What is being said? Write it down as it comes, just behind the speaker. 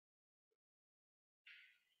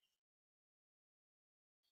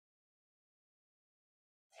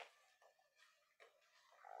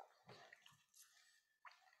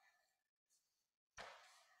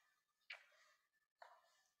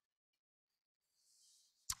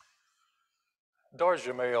Dar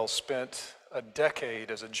Jamail spent a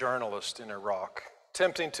decade as a journalist in Iraq,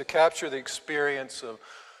 attempting to capture the experience of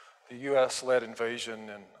the US-led invasion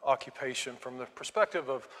and occupation from the perspective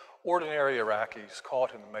of ordinary Iraqis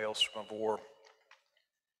caught in the maelstrom of war.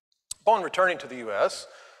 Upon returning to the US,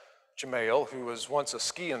 Jamail, who was once a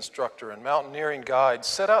ski instructor and mountaineering guide,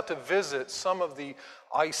 set out to visit some of the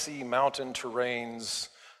icy mountain terrains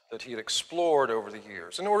that he had explored over the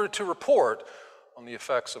years in order to report on the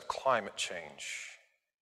effects of climate change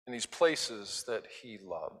in these places that he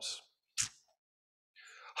loves.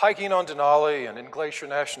 Hiking on Denali and in Glacier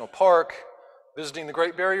National Park, visiting the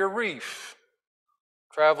Great Barrier Reef,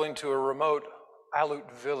 traveling to a remote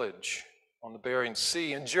Aleut village on the Bering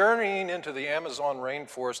Sea, and journeying into the Amazon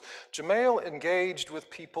rainforest, Jamail engaged with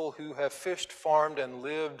people who have fished, farmed, and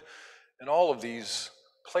lived in all of these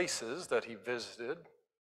places that he visited,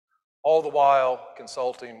 all the while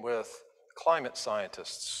consulting with climate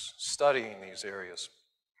scientists studying these areas.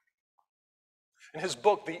 In his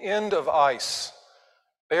book, The End of Ice,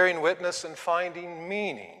 Bearing Witness and Finding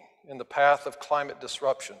Meaning in the Path of Climate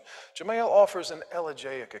Disruption, Jamail offers an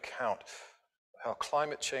elegiac account of how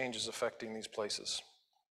climate change is affecting these places.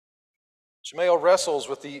 Jamail wrestles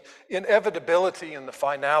with the inevitability and the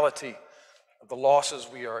finality of the losses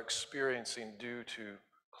we are experiencing due to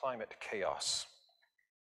climate chaos.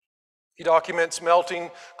 He documents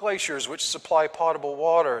melting glaciers which supply potable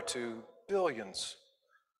water to billions,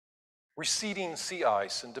 receding sea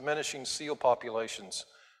ice and diminishing seal populations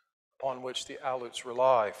upon which the Aleuts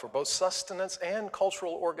rely for both sustenance and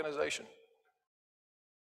cultural organization,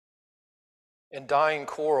 and dying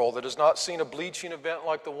coral that has not seen a bleaching event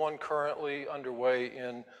like the one currently underway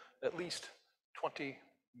in at least 20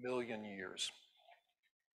 million years.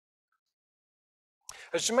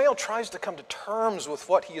 As Jamail tries to come to terms with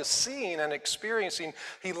what he is seeing and experiencing,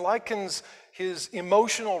 he likens his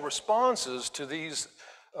emotional responses to these,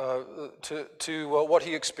 what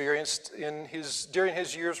he experienced during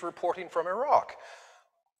his years reporting from Iraq.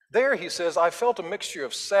 There, he says, I felt a mixture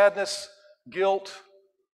of sadness, guilt,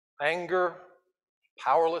 anger,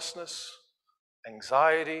 powerlessness,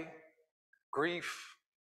 anxiety, grief,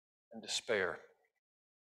 and despair.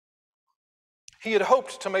 He had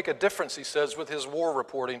hoped to make a difference, he says, with his war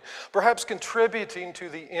reporting, perhaps contributing to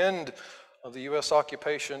the end of the US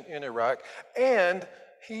occupation in Iraq, and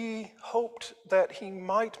he hoped that he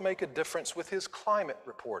might make a difference with his climate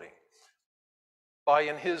reporting by,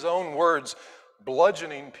 in his own words,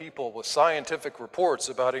 bludgeoning people with scientific reports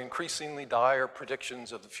about increasingly dire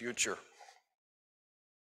predictions of the future.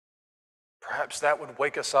 Perhaps that would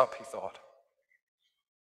wake us up, he thought.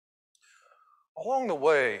 Along the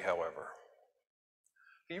way, however,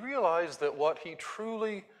 he realized that what he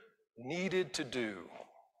truly needed to do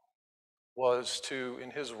was to, in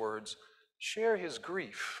his words, share his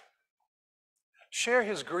grief. Share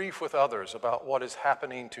his grief with others about what is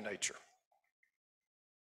happening to nature.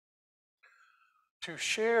 To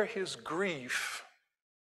share his grief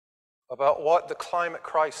about what the climate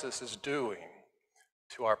crisis is doing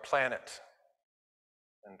to our planet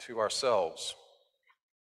and to ourselves.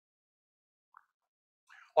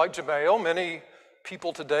 Like Jamail, many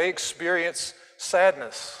people today experience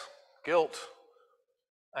sadness, guilt,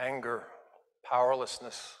 anger,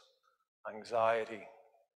 powerlessness, anxiety,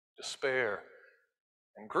 despair,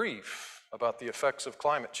 and grief about the effects of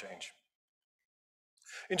climate change.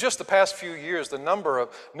 In just the past few years, the number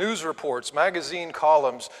of news reports, magazine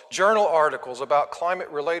columns, journal articles about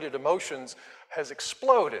climate-related emotions has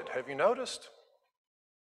exploded. Have you noticed?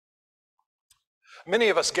 Many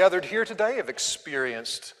of us gathered here today have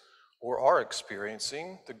experienced or are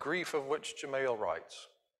experiencing the grief of which Jamail writes.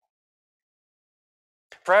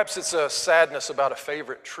 Perhaps it's a sadness about a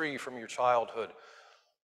favorite tree from your childhood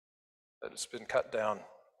that has been cut down,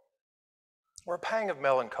 or a pang of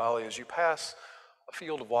melancholy as you pass a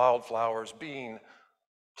field of wildflowers being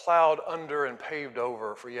plowed under and paved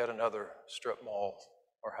over for yet another strip mall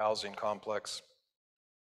or housing complex.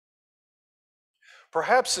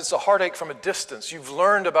 Perhaps it's a heartache from a distance. You've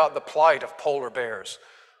learned about the plight of polar bears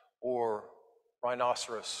or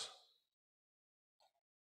rhinoceros.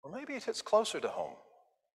 Or maybe it hits closer to home.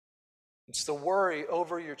 It's the worry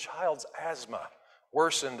over your child's asthma,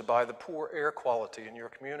 worsened by the poor air quality in your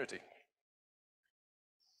community.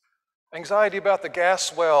 Anxiety about the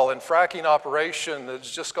gas well and fracking operation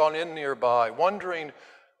that's just gone in nearby, wondering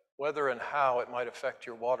whether and how it might affect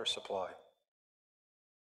your water supply.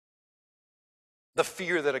 The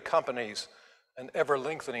fear that accompanies an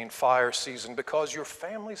ever-lengthening fire season because your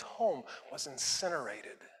family's home was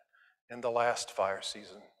incinerated in the last fire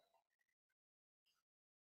season.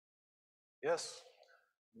 Yes,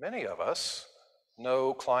 many of us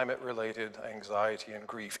no climate-related anxiety and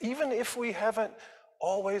grief, even if we haven't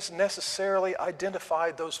always necessarily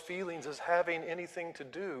identified those feelings as having anything to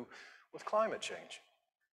do with climate change.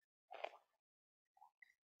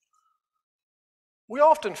 We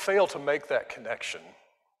often fail to make that connection,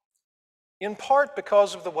 in part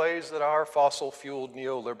because of the ways that our fossil-fueled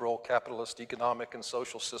neoliberal capitalist economic and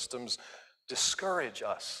social systems discourage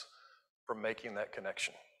us from making that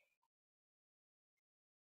connection.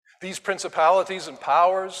 These principalities and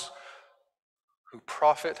powers who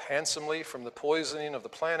profit handsomely from the poisoning of the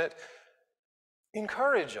planet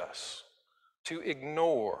encourage us to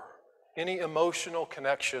ignore any emotional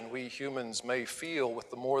connection we humans may feel with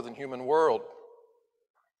the more than human world.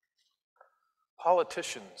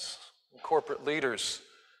 Politicians, corporate leaders,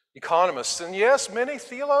 economists, and yes, many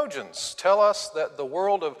theologians tell us that the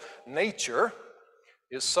world of nature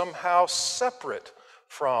is somehow separate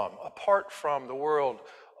from, apart from the world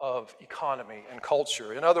of economy and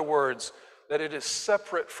culture. In other words, that it is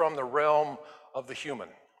separate from the realm of the human.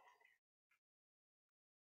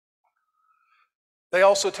 They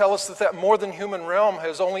also tell us that that more than human realm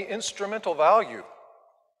has only instrumental value.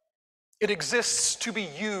 It exists to be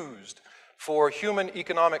used for human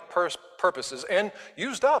economic purposes and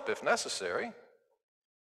used up if necessary.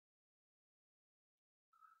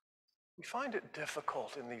 We find it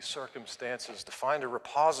difficult in these circumstances to find a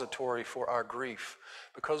repository for our grief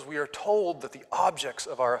because we are told that the objects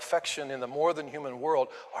of our affection in the more than human world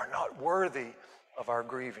are not worthy of our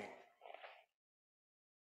grieving.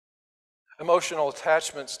 Emotional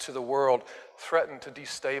attachments to the world threaten to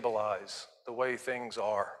destabilize the way things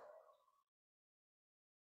are.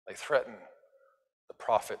 They threaten the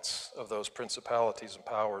profits of those principalities and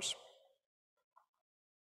powers.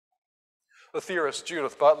 The theorist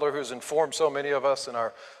Judith Butler, who's informed so many of us in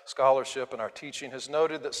our scholarship and our teaching, has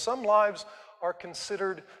noted that some lives are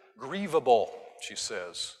considered grievable, she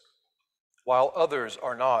says, while others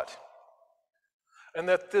are not. And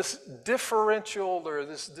that this differential or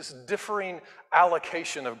this differing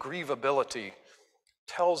allocation of grievability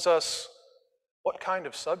tells us what kind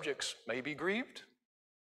of subjects may be grieved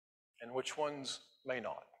and which ones may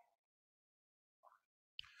not.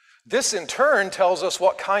 This in turn tells us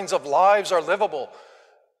what kinds of lives are livable,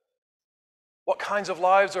 what kinds of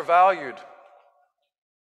lives are valued,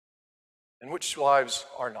 and which lives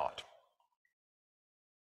are not.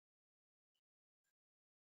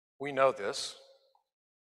 We know this.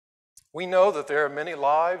 We know that there are many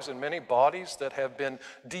lives and many bodies that have been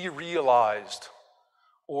derealized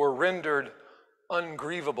or rendered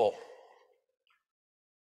ungrievable,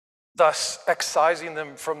 thus excising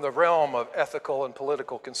them from the realm of ethical and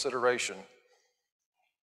political consideration.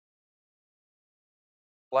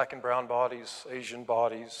 Black and brown bodies, Asian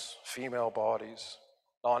bodies, female bodies,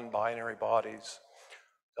 non-binary bodies,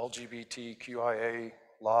 LGBTQIA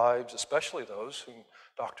lives, especially those whom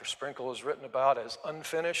Dr. Sprinkle has written about as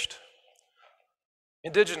unfinished,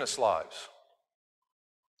 indigenous lives,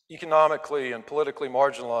 economically and politically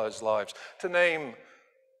marginalized lives, to name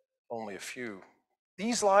only a few.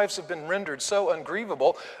 These lives have been rendered so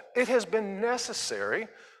ungrievable, it has been necessary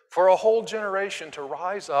for a whole generation to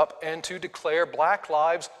rise up and to declare Black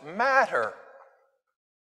lives matter.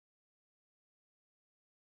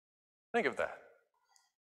 Think of that.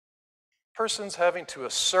 Persons having to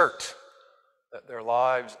assert that their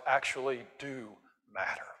lives actually do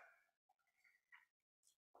matter.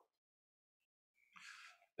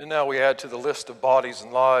 And now we add to the list of bodies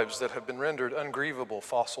and lives that have been rendered ungrievable,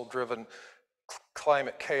 fossil-driven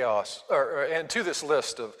climate chaos, and to this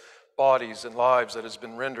list of bodies and lives that has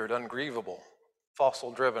been rendered ungrievable,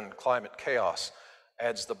 fossil-driven climate chaos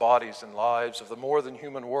adds the bodies and lives of the more than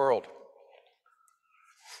human world.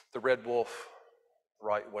 The red wolf, the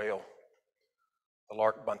right whale, the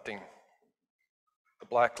lark bunting, the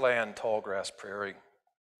black land tallgrass prairie.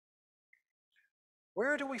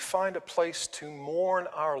 Where do we find a place to mourn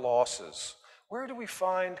our losses? Where do we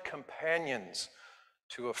find companions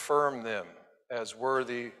to affirm them as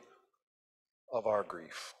worthy of our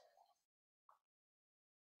grief?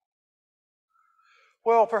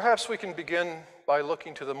 Well, perhaps we can begin by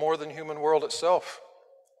looking to the more than human world itself.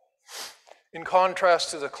 In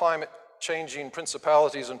contrast to the climate-changing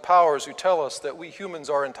principalities and powers who tell us that we humans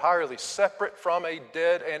are entirely separate from a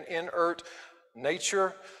dead and inert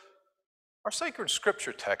nature, our sacred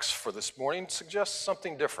scripture text for this morning suggests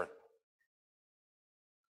something different.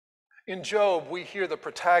 In Job, we hear the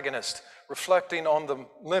protagonist reflecting on the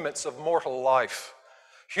limits of mortal life.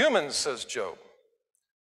 Humans, says Job,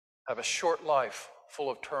 have a short life full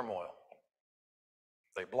of turmoil.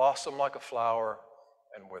 They blossom like a flower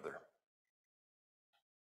and wither.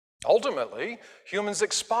 Ultimately, humans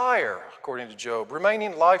expire, according to Job,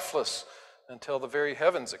 remaining lifeless until the very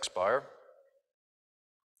heavens expire.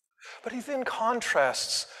 But he then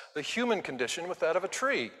contrasts the human condition with that of a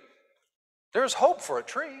tree. There's hope for a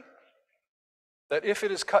tree, that if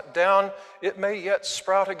it is cut down, it may yet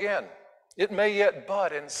sprout again. It may yet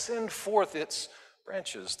bud and send forth its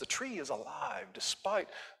branches. The tree is alive despite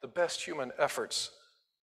the best human efforts,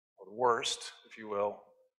 or the worst, if you will,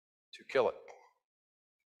 to kill it.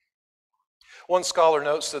 One scholar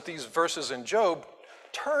notes that these verses in Job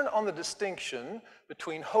turn on the distinction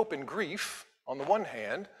between hope and grief on the one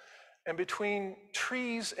hand, and between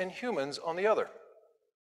trees and humans on the other.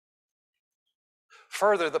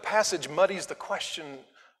 Further, the passage muddies the question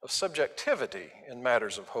of subjectivity in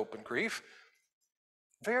matters of hope and grief.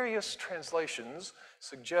 Various translations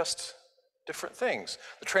suggest different things.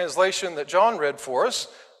 The translation that John read for us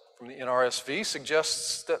from the NRSV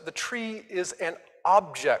suggests that the tree is an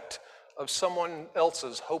object of someone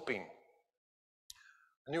else's hoping.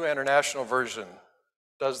 The New International Version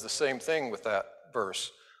does the same thing with that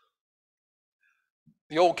verse.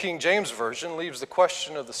 The Old King James Version leaves the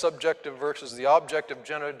question of the subjective versus the objective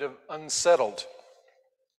genitive unsettled.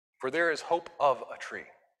 For there is hope of a tree,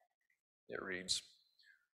 it reads.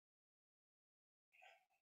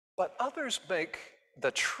 But others make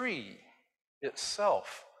the tree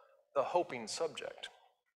itself the hoping subject.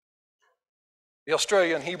 The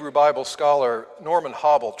Australian Hebrew Bible scholar Norman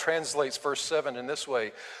Hobble translates verse 7 in this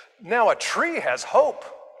way: "Now a tree has hope.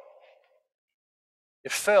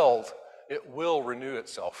 If felled, it will renew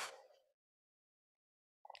itself."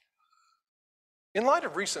 In light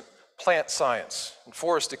of recent plant science and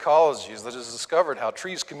forest ecologies that has discovered how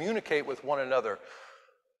trees communicate with one another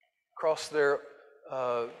across their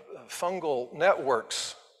fungal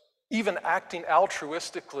networks, even acting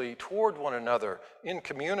altruistically toward one another in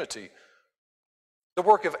community, the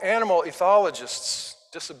work of animal ethologists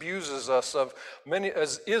disabuses us of many,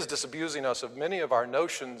 is disabusing us of many of our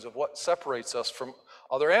notions of what separates us from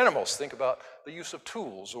other animals. Think about the use of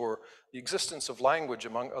tools or the existence of language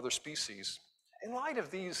among other species. In light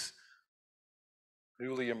of these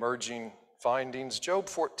newly emerging findings, Job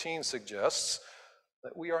 14 suggests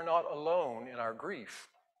that we are not alone in our grief.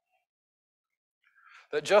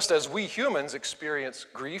 That just as we humans experience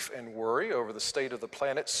grief and worry over the state of the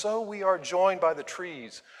planet, so we are joined by the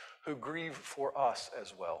trees who grieve for us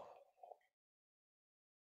as well.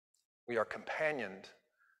 We are companioned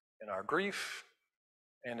in our grief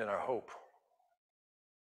and in our hope.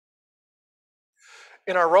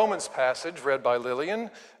 In our Romans passage, read by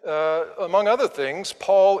Lillian, among other things,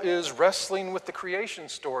 Paul is wrestling with the creation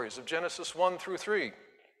stories of Genesis 1 through 3.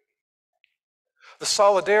 The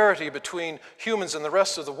solidarity between humans and the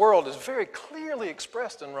rest of the world is very clearly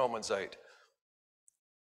expressed in Romans 8.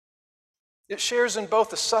 It shares in both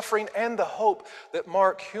the suffering and the hope that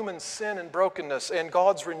mark human sin and brokenness and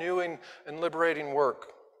God's renewing and liberating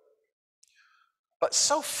work. But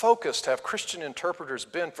so focused have Christian interpreters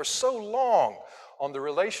been for so long on the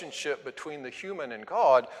relationship between the human and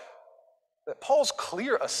God that Paul's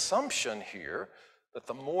clear assumption here that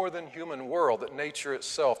the more than human world, that nature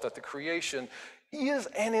itself, that the creation is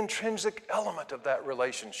an intrinsic element of that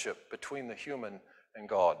relationship between the human and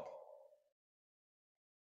God.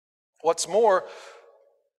 What's more,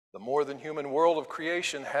 the more than human world of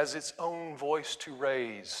creation has its own voice to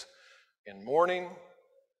raise in mourning,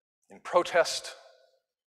 in protest,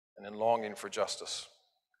 and in longing for justice.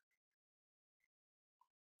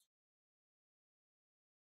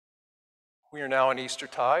 We are now in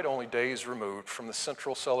Eastertide, only days removed from the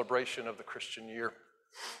central celebration of the Christian year,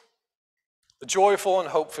 the joyful and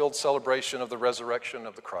hope-filled celebration of the resurrection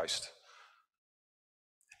of the Christ.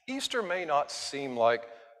 Easter may not seem like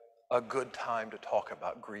a good time to talk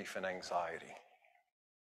about grief and anxiety,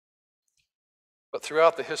 but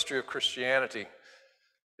throughout the history of Christianity,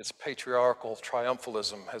 its patriarchal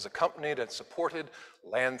triumphalism has accompanied and supported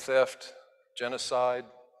land theft, genocide,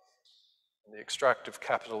 and the extractive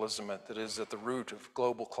capitalism that is at the root of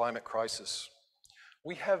global climate crisis.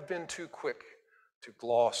 We have been too quick to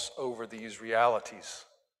gloss over these realities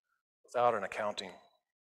without an accounting.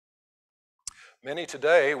 Many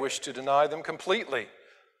today wish to deny them completely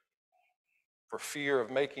for fear of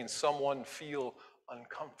making someone feel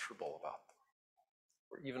uncomfortable about them,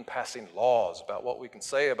 or even passing laws about what we can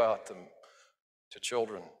say about them to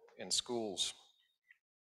children in schools.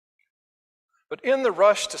 But in the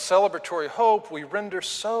rush to celebratory hope, we render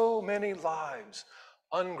so many lives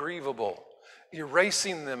ungrievable,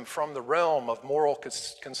 erasing them from the realm of moral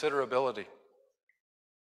considerability.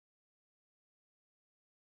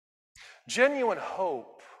 Genuine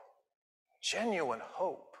hope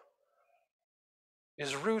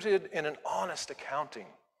is rooted in an honest accounting,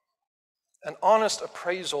 an honest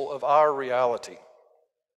appraisal of our reality.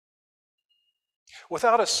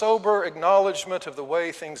 Without a sober acknowledgement of the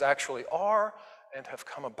way things actually are and have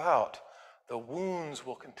come about, the wounds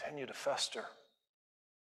will continue to fester.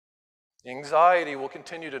 The anxiety will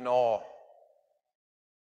continue to gnaw.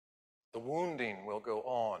 The wounding will go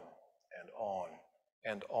on and on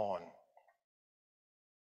and on.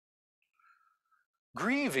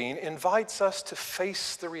 Grieving invites us to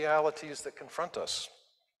face the realities that confront us.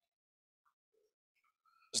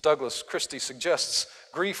 As Douglas Christie suggests,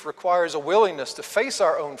 grief requires a willingness to face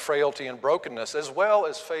our own frailty and brokenness, as well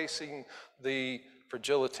as facing the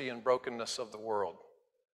fragility and brokenness of the world.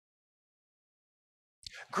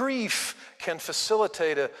 Grief can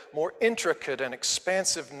facilitate a more intricate and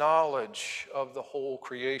expansive knowledge of the whole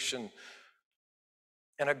creation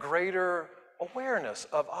and a greater awareness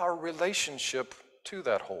of our relationship to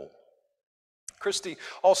that whole. Christie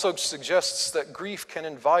also suggests that grief can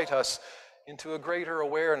invite us into a greater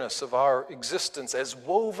awareness of our existence as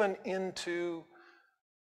woven into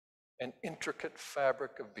an intricate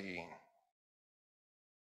fabric of being,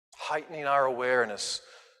 heightening our awareness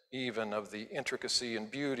even of the intricacy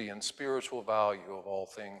and beauty and spiritual value of all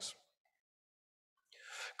things.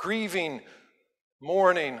 Grieving,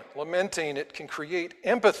 mourning, lamenting, it can create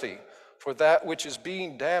empathy for that which is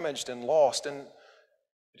being damaged and lost, and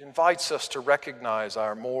it invites us to recognize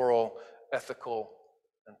our moral, ethical,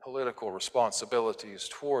 and political responsibilities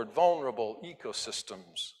toward vulnerable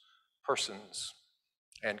ecosystems, persons,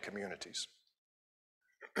 and communities.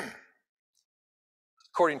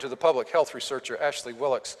 According to the public health researcher Ashley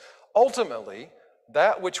Willocks, ultimately,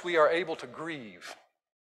 that which we are able to grieve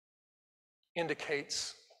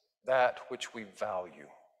indicates that which we value,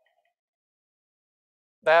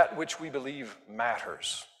 that which we believe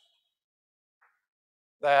matters,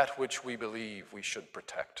 that which we believe we should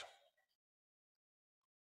protect.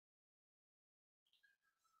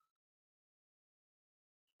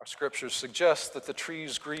 Our scriptures suggest that the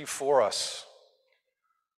trees grieve for us.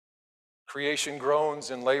 Creation groans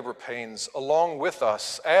in labor pains along with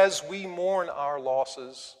us as we mourn our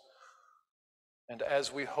losses and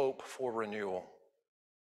as we hope for renewal.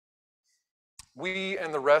 We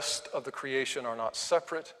and the rest of the creation are not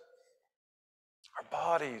separate. Our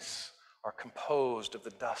bodies are composed of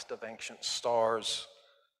the dust of ancient stars.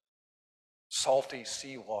 Salty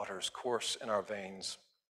sea waters course in our veins.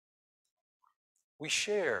 We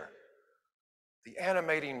share the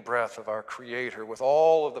animating breath of our Creator with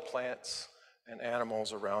all of the plants and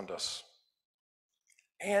animals around us.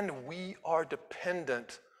 And we are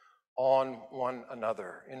dependent on one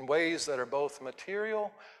another in ways that are both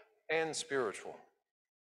material and spiritual,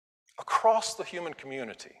 across the human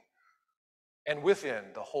community and within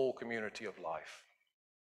the whole community of life.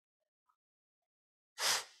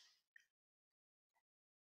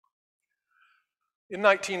 In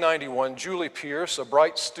 1991, Julie Pierce, a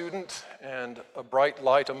bright student and a bright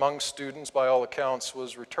light among students by all accounts,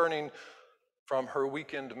 was returning from her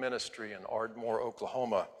weekend ministry in Ardmore,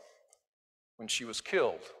 Oklahoma, when she was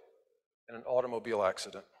killed in an automobile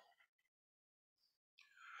accident.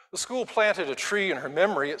 The school planted a tree in her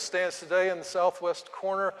memory. It stands today in the southwest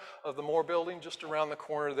corner of the Moore building, just around the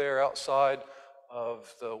corner there outside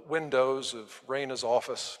of the windows of Raina's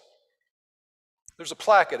office. There's a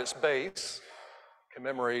plaque at its base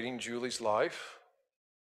commemorating Julie's life.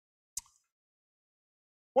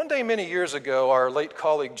 One day many years ago, our late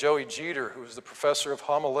colleague Joey Jeter, who was the professor of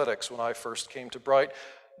homiletics when I first came to Brite,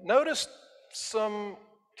 noticed some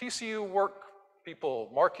TCU work people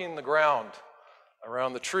marking the ground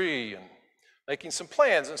around the tree and making some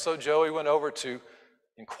plans. And so Joey went over to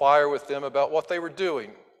inquire with them about what they were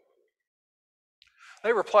doing.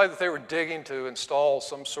 They replied that they were digging to install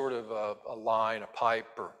some sort of a line, a pipe,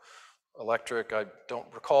 or electric, I don't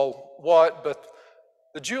recall what, but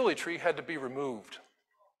the Julie tree had to be removed.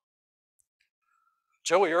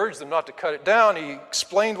 Joey urged them not to cut it down. He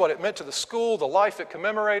explained what it meant to the school, the life it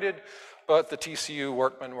commemorated, but the TCU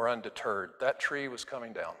workmen were undeterred. That tree was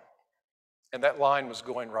coming down, and that line was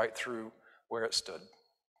going right through where it stood.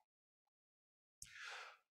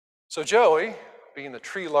 So Joey, being the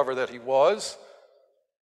tree lover that he was,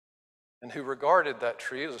 and who regarded that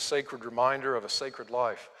tree as a sacred reminder of a sacred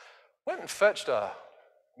life, went and fetched a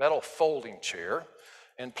metal folding chair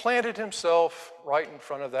and planted himself right in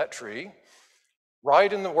front of that tree,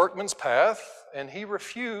 right in the workman's path, and he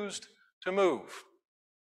refused to move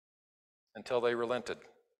until they relented.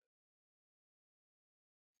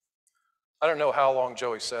 I don't know how long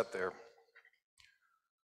Joey sat there,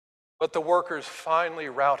 but the workers finally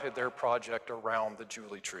routed their project around the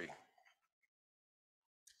Julie tree.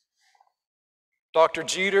 Dr.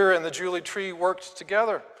 Jeter and the Julie tree worked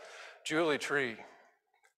together. Julie tree,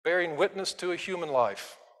 bearing witness to a human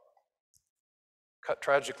life, cut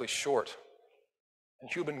tragically short,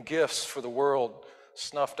 and human gifts for the world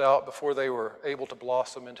snuffed out before they were able to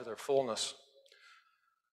blossom into their fullness.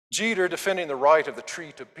 Jeter defending the right of the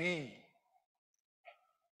tree to be,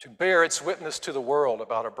 to bear its witness to the world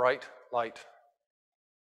about a bright light.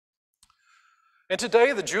 And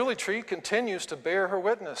today the Julie tree continues to bear her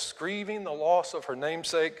witness, grieving the loss of her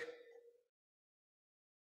namesake,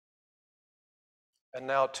 and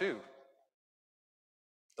now too,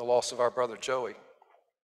 the loss of our brother Joey,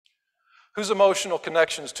 whose emotional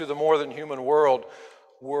connections to the more than human world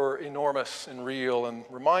were enormous and real and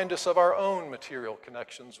remind us of our own material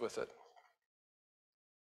connections with it.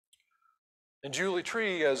 And Julie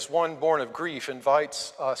Tree, as one born of grief,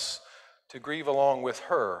 invites us to grieve along with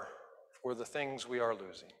her for the things we are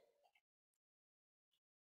losing.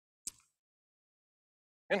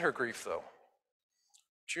 In her grief, though,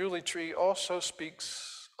 Julie Tree also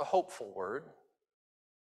speaks a hopeful word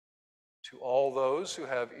to all those who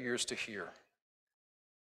have ears to hear.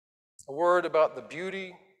 A word about the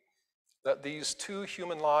beauty that these two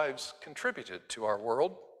human lives contributed to our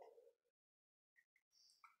world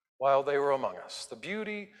while they were among us. The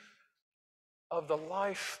beauty of the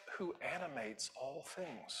life who animates all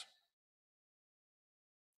things.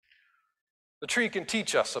 The tree can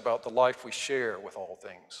teach us about the life we share with all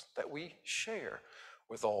things, that we share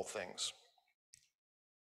with all things.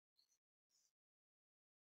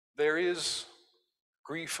 There is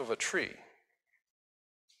grief of a tree,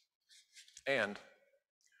 and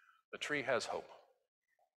the tree has hope.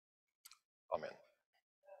 Amen.